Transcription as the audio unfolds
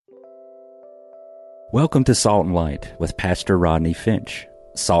Welcome to Salt and Light with Pastor Rodney Finch.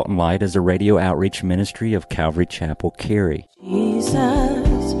 Salt and Light is a radio outreach ministry of Calvary Chapel, Cary.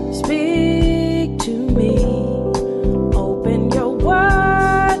 Jesus, speak to me. Open your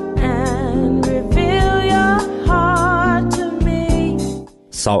word and reveal your heart to me.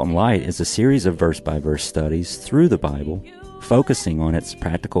 Salt and Light is a series of verse-by-verse studies through the Bible, focusing on its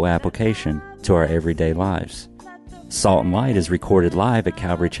practical application to our everyday lives. Salt and Light is recorded live at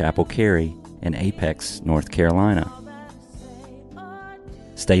Calvary Chapel, Cary in Apex, North Carolina.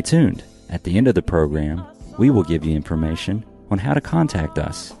 Stay tuned. At the end of the program, we will give you information on how to contact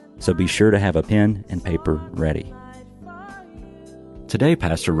us, so be sure to have a pen and paper ready. Today,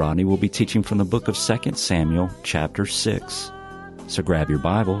 Pastor Rodney will be teaching from the book of 2 Samuel, chapter 6. So grab your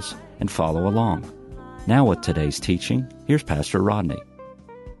Bibles and follow along. Now with today's teaching, here's Pastor Rodney.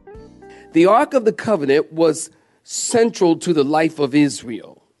 The Ark of the Covenant was central to the life of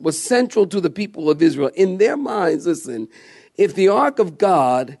Israel, was central to the people of Israel. In their minds, listen, if the Ark of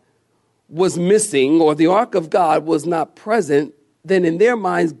God was missing or the Ark of God was not present, then in their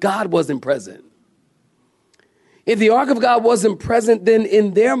minds, God wasn't present. If the Ark of God wasn't present, then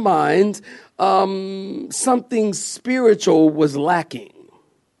in their minds, something spiritual was lacking.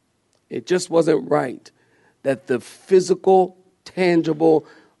 It just wasn't right that the physical, tangible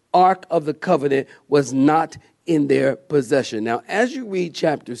Ark of the Covenant was not in their possession. Now, as you read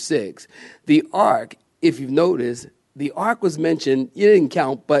chapter 6, the ark, if you've noticed, the ark was mentioned, you didn't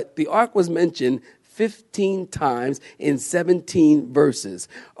count, but the ark was mentioned 15 times in 17 verses.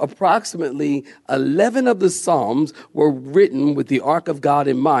 Approximately 11 of the Psalms were written with the ark of God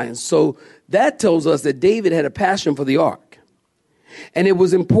in mind. So that tells us that David had a passion for the ark, and it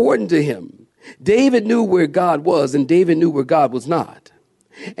was important to him. David knew where God was, and David knew where God was not.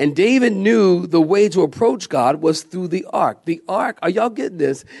 And David knew the way to approach God was through the ark. The ark, are y'all getting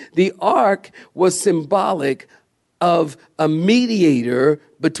this? The ark was symbolic of a mediator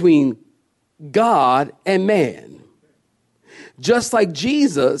between God and man. Just like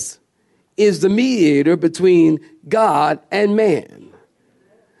Jesus is the mediator between God and man.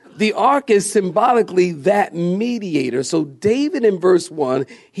 The ark is symbolically that mediator. So David in verse 1,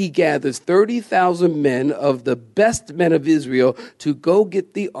 he gathers 30,000 men of the best men of Israel to go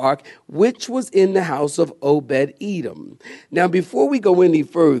get the ark, which was in the house of Obed-Edom. Now, before we go any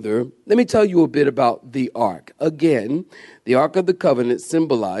further, let me tell you a bit about the ark. Again, the Ark of the Covenant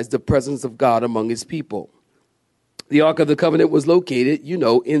symbolized the presence of God among his people. The Ark of the Covenant was located,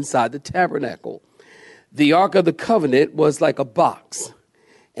 inside the tabernacle. The Ark of the Covenant was like a box,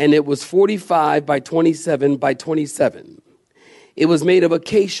 and it was 45 by 27 by 27. It was made of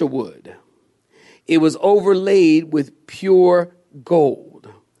acacia wood. It was overlaid with pure gold.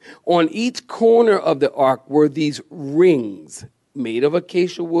 On each corner of the ark were these rings made of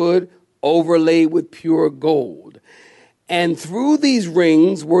acacia wood, overlaid with pure gold. And through these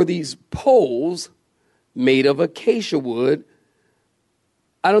rings were these poles made of acacia wood.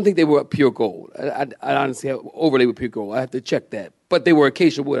 I don't think they were pure gold. I honestly have overlaid with pure gold. I have to check that. But they were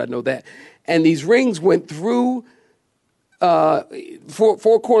acacia wood, I know that. And these rings went through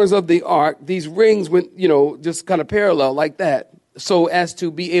four corners of the ark. These rings went, just kind of parallel like that, so as to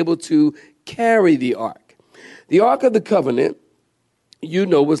be able to carry the ark. The Ark of the Covenant,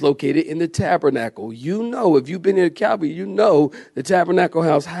 was located in the tabernacle. If you've been here at Calvary, the tabernacle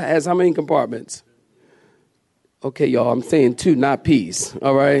house has how many compartments? Okay, y'all, I'm saying 2, not peace,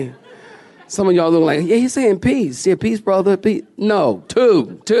 all right? Some of y'all look like, yeah, he's saying peace. Yeah, peace, brother. Peace. No,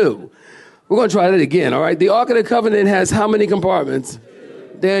 2. We're going to try that again, all right? The Ark of the Covenant has how many compartments? 2.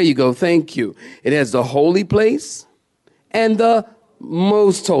 There you go. Thank you. It has the holy place and the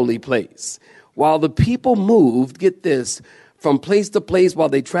most holy place. While the people moved, get this, from place to place while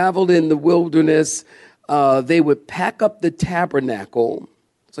they traveled in the wilderness, they would pack up the tabernacle.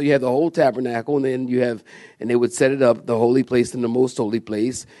 So you have the whole tabernacle, and then they would set it up, the holy place and the most holy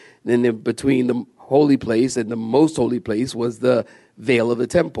place. And then between the holy place and the most holy place was the veil of the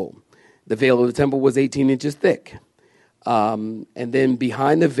temple. The veil of the temple was 18 inches thick. And then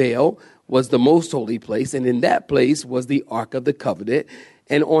behind the veil was the most holy place. And in that place was the Ark of the Covenant.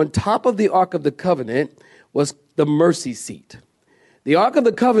 And on top of the Ark of the Covenant was the mercy seat. The Ark of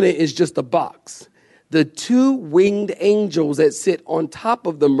the Covenant is just a box. The 2 winged angels that sit on top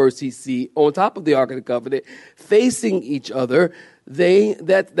of the mercy seat, on top of the Ark of the Covenant, facing each other,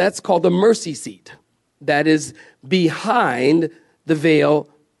 that's called the mercy seat. That is behind the veil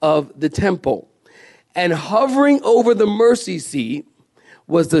of the temple. And hovering over the mercy seat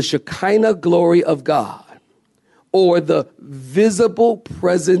was the Shekinah glory of God, or the visible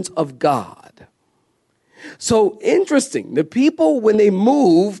presence of God. So interesting. The people, when they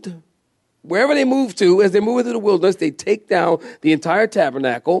moved, Wherever they moved to, as they move into the wilderness, they take down the entire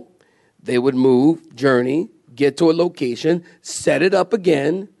tabernacle. They would move, journey, get to a location, set it up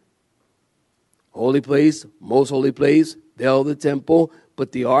again. Holy place, most holy place, build the temple,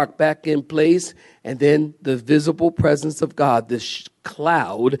 put the ark back in place, and then the visible presence of God, this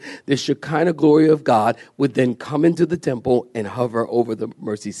cloud, this Shekinah glory of God, would then come into the temple and hover over the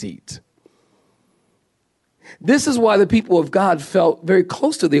mercy seat. This is why the people of God felt very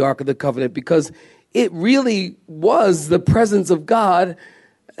close to the Ark of the Covenant, because it really was the presence of God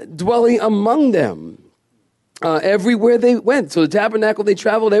dwelling among them everywhere they went. So the tabernacle, they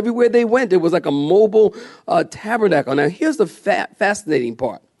traveled everywhere they went. It was like a mobile tabernacle. Now, here's the fascinating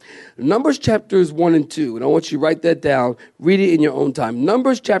part. Numbers chapters 1 and 2, and I want you to write that down, read it in your own time.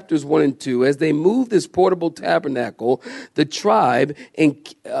 Numbers chapters 1 and 2, as they moved this portable tabernacle, the tribe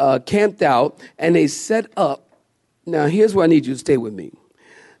camped out and they set up. Now, here's where I need you to stay with me.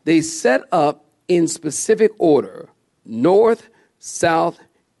 They set up in specific order: north, south,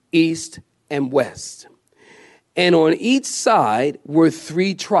 east, and west. And on each side were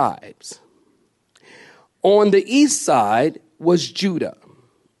 3 tribes. On the east side was Judah.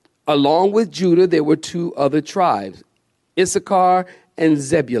 Along with Judah, there were 2 other tribes, Issachar and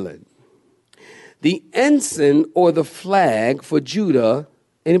Zebulun. The ensign, or the flag for Judah,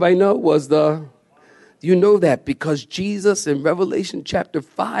 anybody know, was you know that because Jesus in Revelation chapter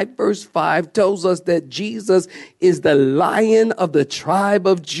 5, verse 5 tells us that Jesus is the Lion of the tribe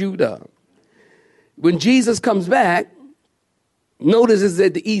of Judah. When Jesus comes back, notice it's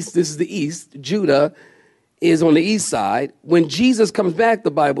at the east. This is the east. Judah is on the east side. When Jesus comes back, the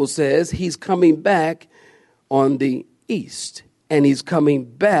Bible says he's coming back on the east. And he's coming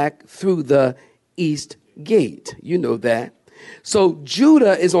back through the east gate. You know that. So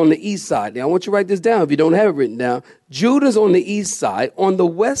Judah is on the east side. Now, I want you to write this down if you don't have it written down. Judah's on the east side. On the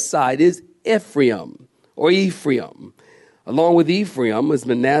west side is Ephraim, or Ephraim. Along with Ephraim was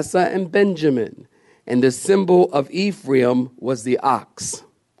Manasseh and Benjamin. And the symbol of Ephraim was the ox.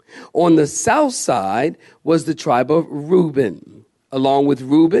 On the south side was the tribe of Reuben. Along with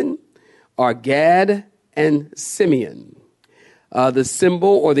Reuben are Gad and Simeon. The symbol,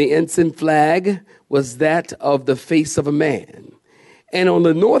 or the ensign flag, was that of the face of a man. And on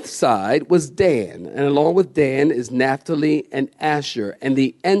the north side was Dan. And along with Dan is Naphtali and Asher. And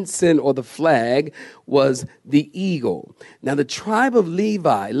the ensign, or the flag, was the eagle. Now the tribe of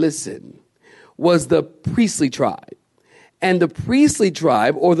Levi, listen, was the priestly tribe. And the priestly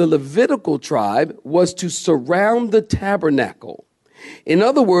tribe, or the Levitical tribe, was to surround the tabernacle. In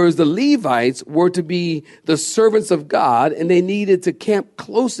other words, the Levites were to be the servants of God, and they needed to camp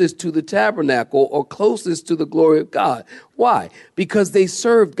closest to the tabernacle, or closest to the glory of God. Why? Because they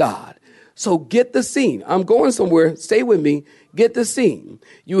served God. So get the scene. I'm going somewhere. Stay with me. Get the scene.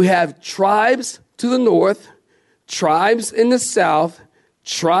 You have tribes to the north, tribes in the south,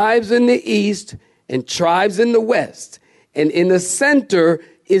 tribes in the east, and tribes in the west. And in the center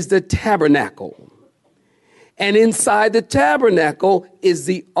is the tabernacle. And inside the tabernacle is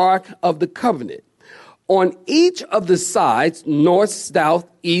the Ark of the Covenant. On each of the sides, north, south,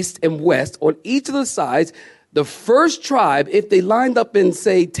 east, and west, on each of the sides, the first tribe, if they lined up in,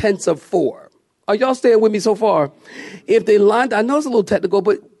 say, tents of 4. Are y'all staying with me so far? If they lined, I know it's a little technical,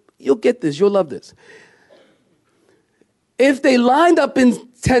 but you'll get this. You'll love this. If they lined up in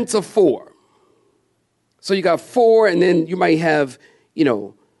tents of 4, so you got 4, and then you might have,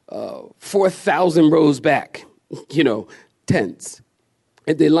 4,000 rows back, tents.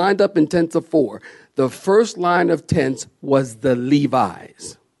 If they lined up in tents of 4, the first line of tents was the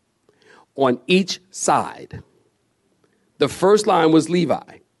Levites on each side. The first line was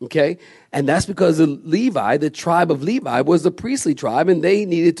Levi, okay? And that's because Levi, the tribe of Levi, was the priestly tribe, and they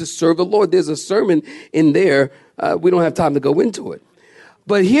needed to serve the Lord. There's a sermon in there. We don't have time to go into it.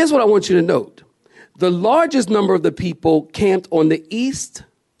 But here's what I want you to note. The largest number of the people camped on the east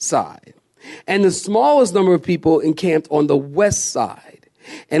side, and the smallest number of people encamped on the west side,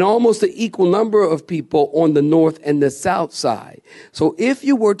 and almost an equal number of people on the north and the south side. So if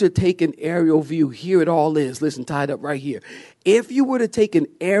you were to take an aerial view, here it all is. Listen, tied up right here. If you were to take an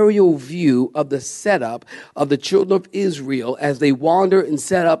aerial view of the setup of the children of Israel as they wander and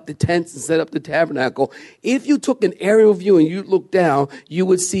set up the tents and set up the tabernacle, if you took an aerial view and you look down, you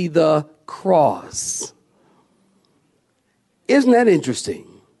would see the cross. Isn't that interesting?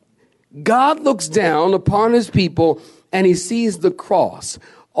 God looks down upon his people and he sees the cross.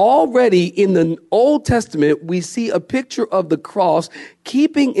 Already in the Old Testament, we see a picture of the cross,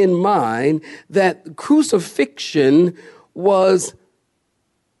 keeping in mind that crucifixion was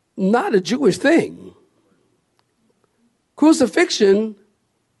not a Jewish thing. Crucifixion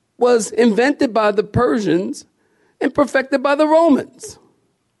was invented by the Persians and perfected by the Romans.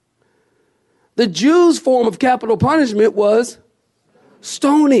 The Jews' form of capital punishment was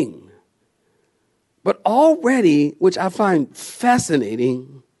stoning. But already, which I find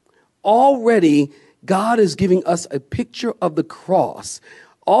fascinating, already God is giving us a picture of the cross.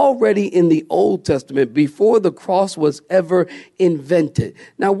 Already in the Old Testament, before the cross was ever invented.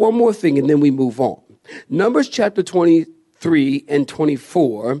 Now, one more thing, and then we move on. Numbers chapter 23 and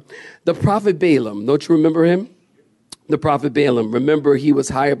 24, the prophet Balaam, don't you remember him? The prophet Balaam, remember he was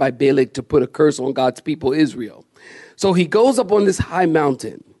hired by Balak to put a curse on God's people, Israel. So he goes up on this high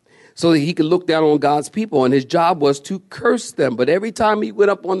mountain so that he could look down on God's people, and his job was to curse them. But every time he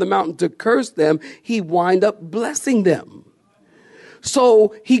went up on the mountain to curse them, he wind up blessing them.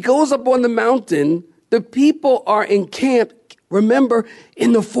 So he goes up on the mountain. The people are encamped, remember,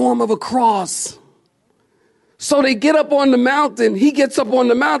 in the form of a cross. So they get up on the mountain. He gets up on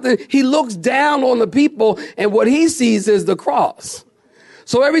the mountain. He looks down on the people, and what he sees is the cross.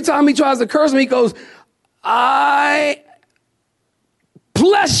 So every time he tries to curse them, he goes, I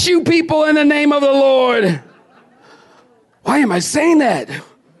bless you people in the name of the Lord. Why am I saying that?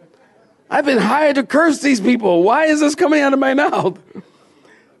 I've been hired to curse these people. Why is this coming out of my mouth?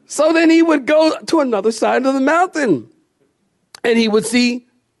 So then he would go to another side of the mountain and he would see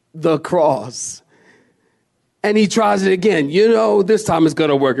the cross. And he tries it again. You know, this time it's going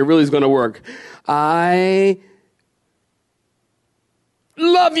to work. It really is going to work. I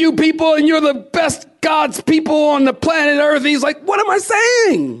love you people and you're the best God's people on the planet Earth. He's like, what am I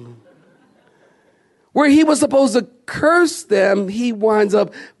saying? Where he was supposed to curse them, he winds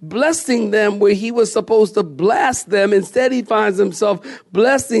up blessing them. Where he was supposed to blast them, instead he finds himself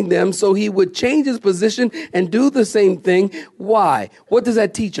blessing them. So he would change his position and do the same thing. Why? What does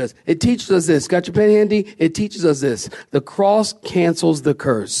that teach us? It teaches us this. Got your pen handy? It teaches us this. The cross cancels the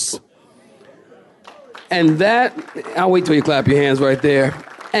curse. And that, I'll wait till you clap your hands right there.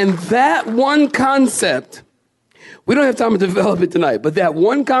 And that one concept, we don't have time to develop it tonight, but that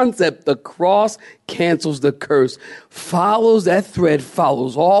one concept, the cross cancels the curse, that thread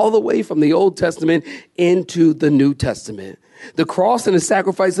follows all the way from the Old Testament into the New Testament. The cross and the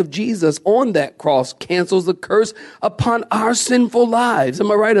sacrifice of Jesus on that cross cancels the curse upon our sinful lives.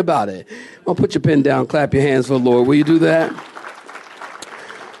 Am I right about it? Well, put your pen down, clap your hands for the Lord. Will you do that?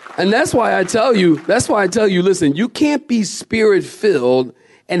 And that's why I tell you, listen, you can't be spirit-filled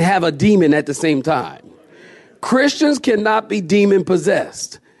and have a demon at the same time. Christians cannot be demon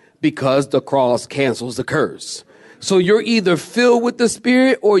possessed because the cross cancels the curse. So you're either filled with the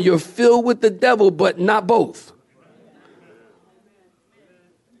Spirit or you're filled with the devil, but not both.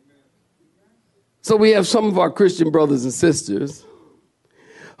 So we have some of our Christian brothers and sisters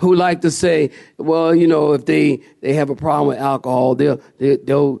who like to say, well, you know, if they have a problem with alcohol, they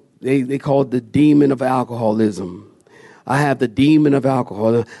call it the demon of alcoholism. I have the demon of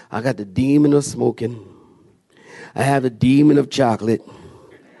alcohol. I got the demon of smoking. I have the demon of chocolate.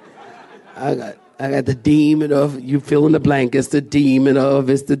 I got the demon of, you fill in the blank. It's the demon of.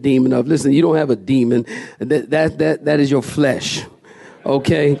 Listen, you don't have a demon. That is your flesh.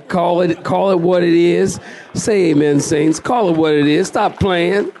 Okay, call it what it is. Say amen, saints. Call it what it is. Stop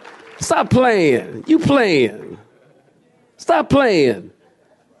playing. You playing. Stop playing.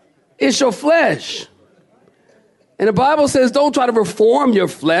 It's your flesh. And the Bible says don't try to reform your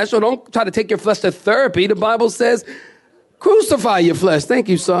flesh or don't try to take your flesh to therapy. The Bible says crucify your flesh. Thank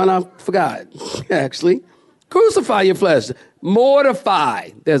you, son. I forgot, actually. Crucify your flesh.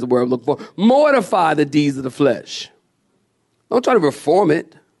 Mortify. There's the word I'm looking for. Mortify the deeds of the flesh. Don't try to reform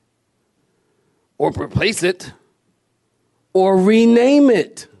it or replace it or rename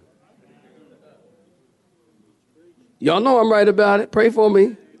it. Y'all know I'm right about it. Pray for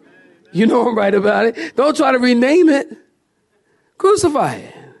me. You know I'm right about it. Don't try to rename it. Crucify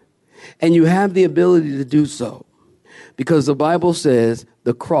it. And you have the ability to do so because the Bible says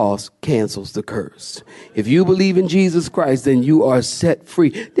the cross cancels the curse. If you believe in Jesus Christ, then you are set free.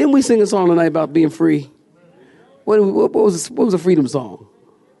 Didn't we sing a song tonight about being free? What was the freedom song?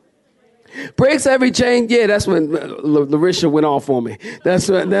 Breaks every chain. Yeah, that's when Larissa went off on me. That's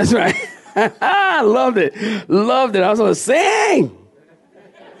right. I loved it. I was going to sing.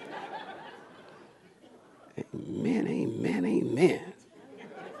 Amen.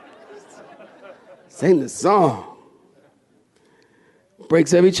 Sing the song.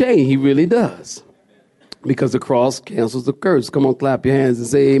 Breaks every chain. He really does. Because the cross cancels the curse. Come on, clap your hands and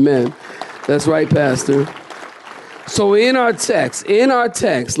say amen. That's right, Pastor. So in our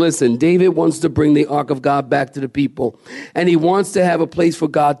text, listen, David wants to bring the ark of God back to the people, and he wants to have a place for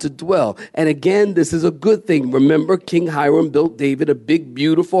God to dwell. And again, this is a good thing. Remember, King Hiram built David a big,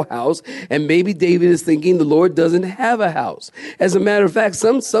 beautiful house, and maybe David is thinking the Lord doesn't have a house. As a matter of fact,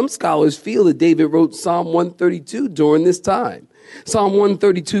 some scholars feel that David wrote Psalm 132 during this time. Psalm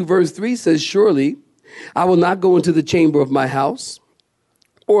 132 verse 3 says, "Surely I will not go into the chamber of my house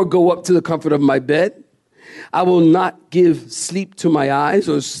or go up to the comfort of my bed. I will not give sleep to my eyes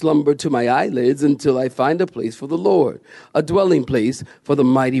or slumber to my eyelids until I find a place for the Lord, a dwelling place for the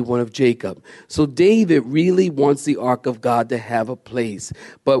mighty one of Jacob." So David really wants the ark of God to have a place.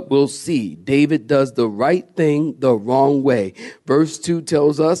 But we'll see. David does the right thing the wrong way. Verse 2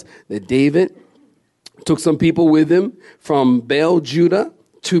 tells us that David took some people with him from Baal, Judah,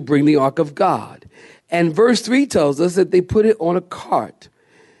 to bring the ark of God. And verse 3 tells us that they put it on a cart,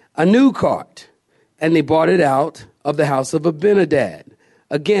 a new cart. And they brought it out of the house of Abinadab.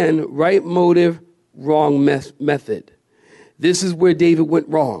 Again, right motive, wrong method. This is where David went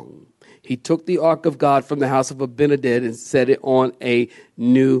wrong. He took the ark of God from the house of Abinadab and set it on a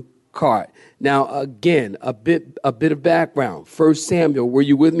new cart. Now, again, a bit of background. 1 Samuel, were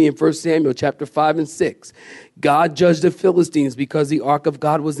you with me in 1 Samuel chapter 5 and 6? God judged the Philistines because the ark of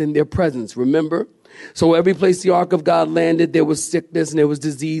God was in their presence. Remember? So every place the ark of God landed, there was sickness and there was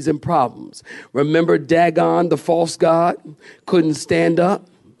disease and problems. Remember Dagon, the false god, couldn't stand up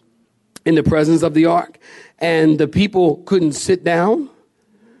in the presence of the ark, and the people couldn't sit down.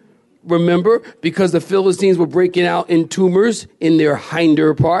 Remember, because the Philistines were breaking out in tumors in their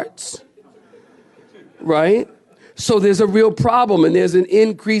hinder parts, right? So there's a real problem, and there's an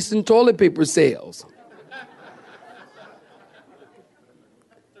increase in toilet paper sales.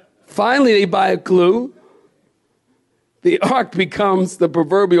 Finally, they buy a clue. The ark becomes the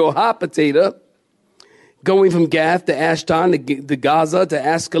proverbial hot potato, going from Gath to Ashdod to Gaza to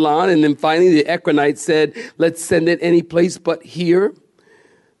Ascalon. And then finally, the Ekronites said, let's send it any place but here.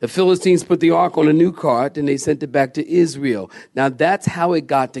 The Philistines put the ark on a new cart, and they sent it back to Israel. Now, that's how it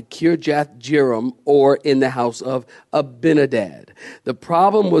got to Kirjath Jearim, or in the house of Abinadab. The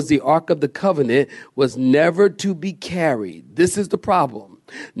problem was the ark of the covenant was never to be carried. This is the problem.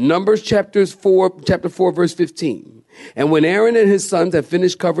 Numbers chapter 4, verse 15. "And when Aaron and his sons have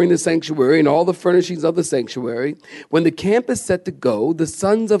finished covering the sanctuary and all the furnishings of the sanctuary, when the camp is set to go, the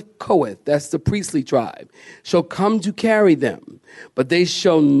sons of Kohath," that's the priestly tribe, "shall come to carry them. But they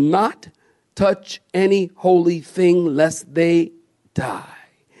shall not touch any holy thing, lest they die.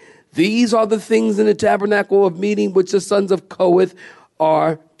 These are the things in the tabernacle of meeting which the sons of Kohath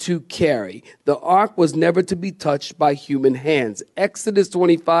are to carry." The ark was never to be touched by human hands. Exodus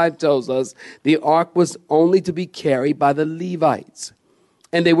 25 tells us the ark was only to be carried by the Levites,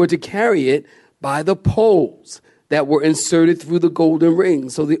 and they were to carry it by the poles that were inserted through the golden ring.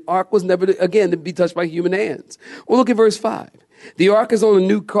 So the ark was never, to be touched by human hands. Well, look at verse 5. "The ark is on a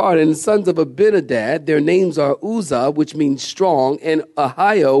new cart, and the sons of Abinadab, their names are Uzzah, which means strong, and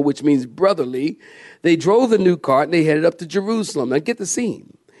Ahio, which means brotherly. They drove the new cart, and they headed up to Jerusalem." Now get the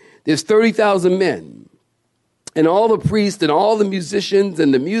scene. There's 30,000 men, and all the priests and all the musicians,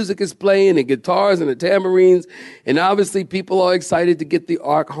 and the music is playing, and guitars and the tambourines. And obviously people are excited to get the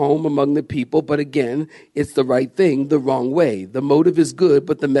ark home among the people. But again, it's the right thing the wrong way. The motive is good,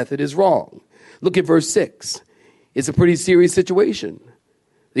 but the method is wrong. Look at verse 6. It's a pretty serious situation.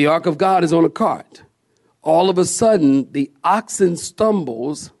 The ark of God is on a cart. All of a sudden, the oxen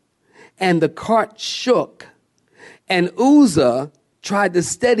stumbles, and the cart shook, and Uzzah tried to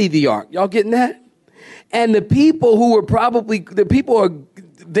steady the ark. Y'all getting that? And the people who were the people are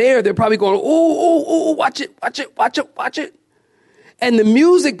there, they're probably going, oh, watch it, watch it, watch it, watch it. And the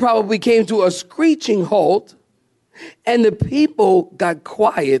music probably came to a screeching halt, and the people got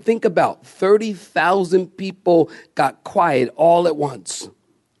quiet. Think about 30,000 people got quiet all at once.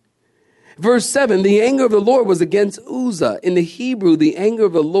 Verse 7, "The anger of the Lord was against Uzzah." In the Hebrew, the anger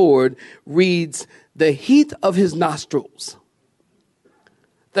of the Lord reads, "the heat of his nostrils."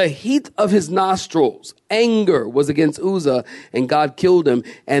 The heat of his nostrils. Anger was against Uzzah, and God killed him,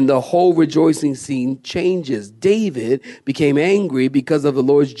 and the whole rejoicing scene changes. David became angry because of the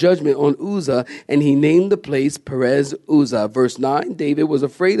Lord's judgment on Uzzah, and he named the place Perez Uzzah. Verse 9, David was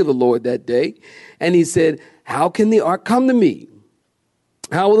afraid of the Lord that day, and he said, "How can the ark come to me?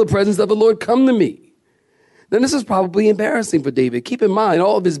 How will the presence of the Lord come to me?" Now, this is probably embarrassing for David. Keep in mind,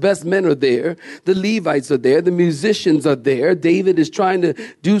 all of his best men are there. The Levites are there. The musicians are there. David is trying to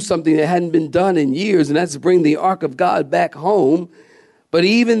do something that hadn't been done in years, and that's bring the ark of God back home. But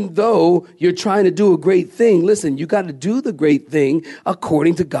even though you're trying to do a great thing, listen, you got to do the great thing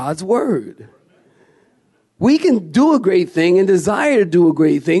according to God's word. We can do a great thing and desire to do a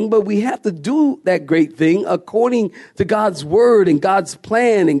great thing, but we have to do that great thing according to God's word and God's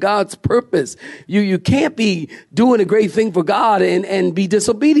plan and God's purpose. You can't be doing a great thing for God and be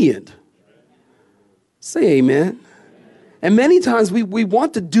disobedient. Say amen. And many times we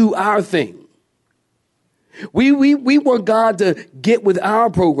want to do our thing. We want God to get with our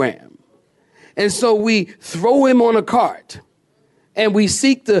program. And so we throw him on a cart and we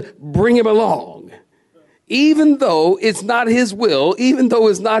seek to bring him along. Even though it's not his will, even though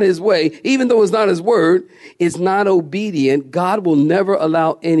it's not his way, even though it's not his word, it's not obedient. God will never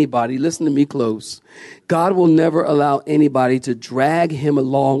allow anybody, listen to me close, God will never allow anybody to drag him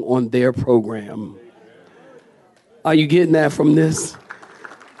along on their program. Are you getting that from this?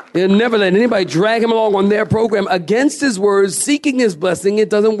 He'll never let anybody drag him along on their program against his words, seeking his blessing. It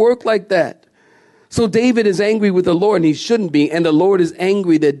doesn't work like that. So David is angry with the Lord, and he shouldn't be. And the Lord is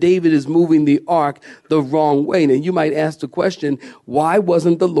angry that David is moving the ark the wrong way. Now, you might ask the question, why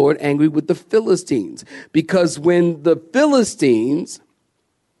wasn't the Lord angry with the Philistines? Because when the Philistines,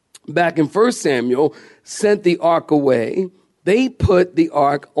 back in 1 Samuel, sent the ark away, they put the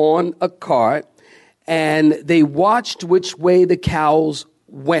ark on a cart, and they watched which way the cows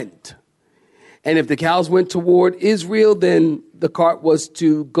went. And if the cows went toward Israel, then the cart was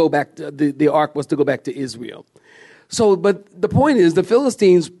to go back to the ark was to go back to Israel. So, but the point is, the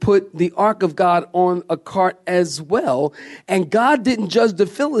Philistines put the ark of God on a cart as well, and God didn't judge the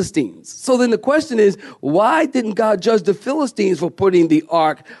Philistines. So then the question is, why didn't God judge the Philistines for putting the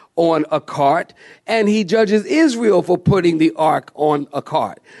ark on a cart, and he judges Israel for putting the ark on a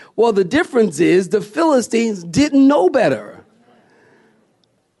cart? Well, the difference is the Philistines didn't know better.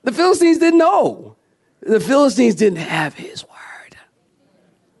 The Philistines didn't know. The Philistines didn't have his word.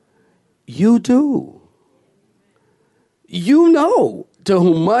 You do. You know, to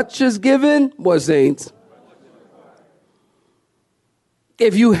whom much is given, what, saints?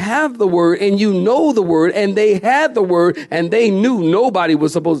 If you have the word and you know the word, and they had the word and they knew nobody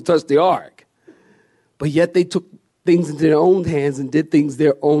was supposed to touch the ark, but yet they took things into their own hands and did things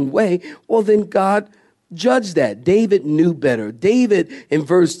their own way, well, then God judged that. David knew better. David, in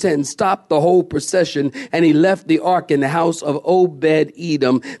verse 10, stopped the whole procession, and he left the ark in the house of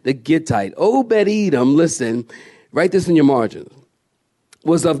Obed-Edom, the Gittite. Obed-Edom, listen, write this in your margins,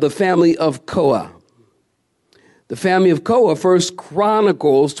 was of the family of Koah. The family of Koah, 1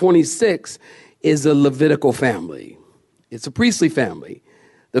 Chronicles 26, is a Levitical family. It's a priestly family.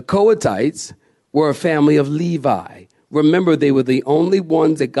 The Kohathites were a family of Levi. Remember, they were the only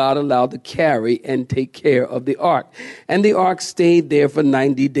ones that God allowed to carry and take care of the ark. And the ark stayed there for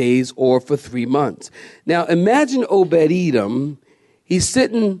 90 days or for 3 months. Now, imagine Obed-Edom. He's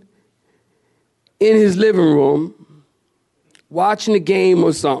sitting in his living room, watching a game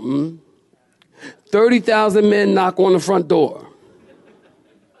or something. 30,000 men knock on the front door.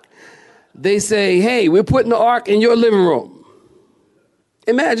 They say, hey, we're putting the ark in your living room.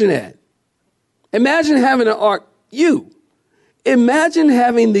 Imagine that. Imagine having an ark. Imagine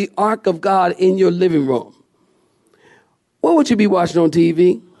having the ark of God in your living room. What would you be watching on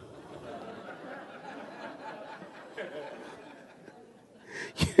TV?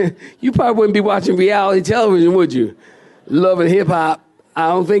 You probably wouldn't be watching reality television, would you? Loving hip hop. I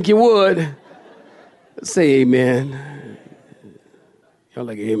don't think you would. Say amen. Y'all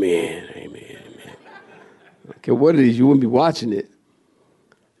like amen, amen, amen. Okay, what it is, you wouldn't be watching it.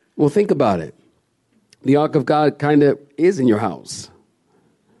 Well, think about it. The ark of God kind of is in your house.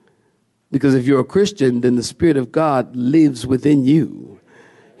 Because if you're a Christian, then the Spirit of God lives within you.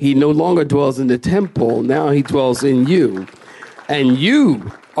 He no longer dwells in the temple. Now he dwells in you. And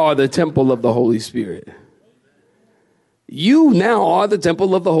you are the temple of the Holy Spirit. You now are the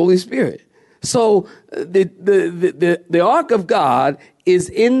temple of the Holy Spirit. So the ark of God is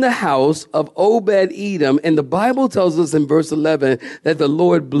in the house of Obed-Edom, and the Bible tells us in verse 11 that the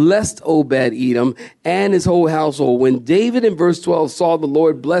Lord blessed Obed-Edom and his whole household. When David in verse 12 saw the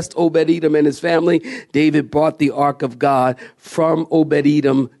Lord blessed Obed-Edom and his family, David brought the ark of God from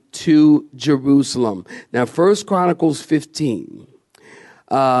Obed-Edom to Jerusalem. Now, 1 Chronicles 15.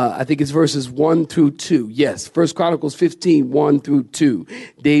 I think it's verses 1 through 2. Yes, 1 Chronicles 15, 1 through 2.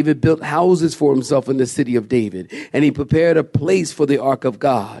 David built houses for himself in the city of David, and he prepared a place for the ark of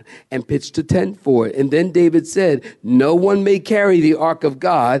God and pitched a tent for it. And then David said, no one may carry the ark of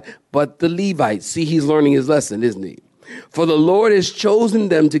God but the Levites. See, he's learning his lesson, isn't he? For the Lord has chosen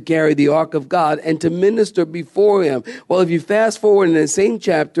them to carry the ark of God and to minister before him. Well, if you fast forward in the same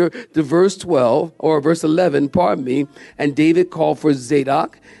chapter to verse 11, and David called for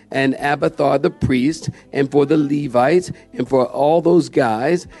Zadok and Abiathar the priest, and for the Levites, and for all those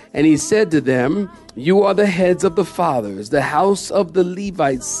guys. And he said to them, you are the heads of the fathers, the house of the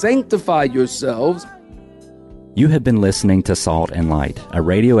Levites. Sanctify yourselves. You have been listening to Salt and Light, a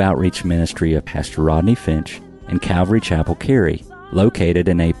radio outreach ministry of Pastor Rodney Finch and Calvary Chapel Cary, located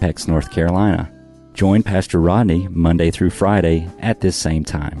in Apex, North Carolina. Join Pastor Rodney Monday through Friday at this same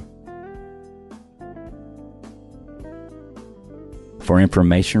time. For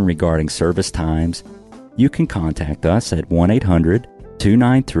information regarding service times, you can contact us at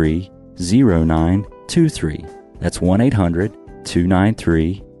 1-800-293-0923. That's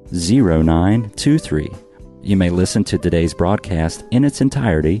 1-800-293-0923. You may listen to today's broadcast in its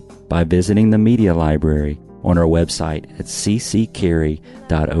entirety by visiting the media library on our website at cccary.org.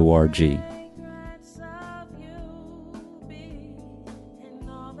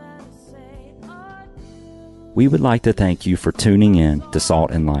 We would like to thank you for tuning in to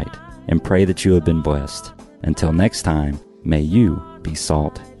Salt and Light and pray that you have been blessed. Until next time, may you be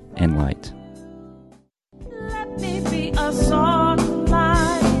salt and light.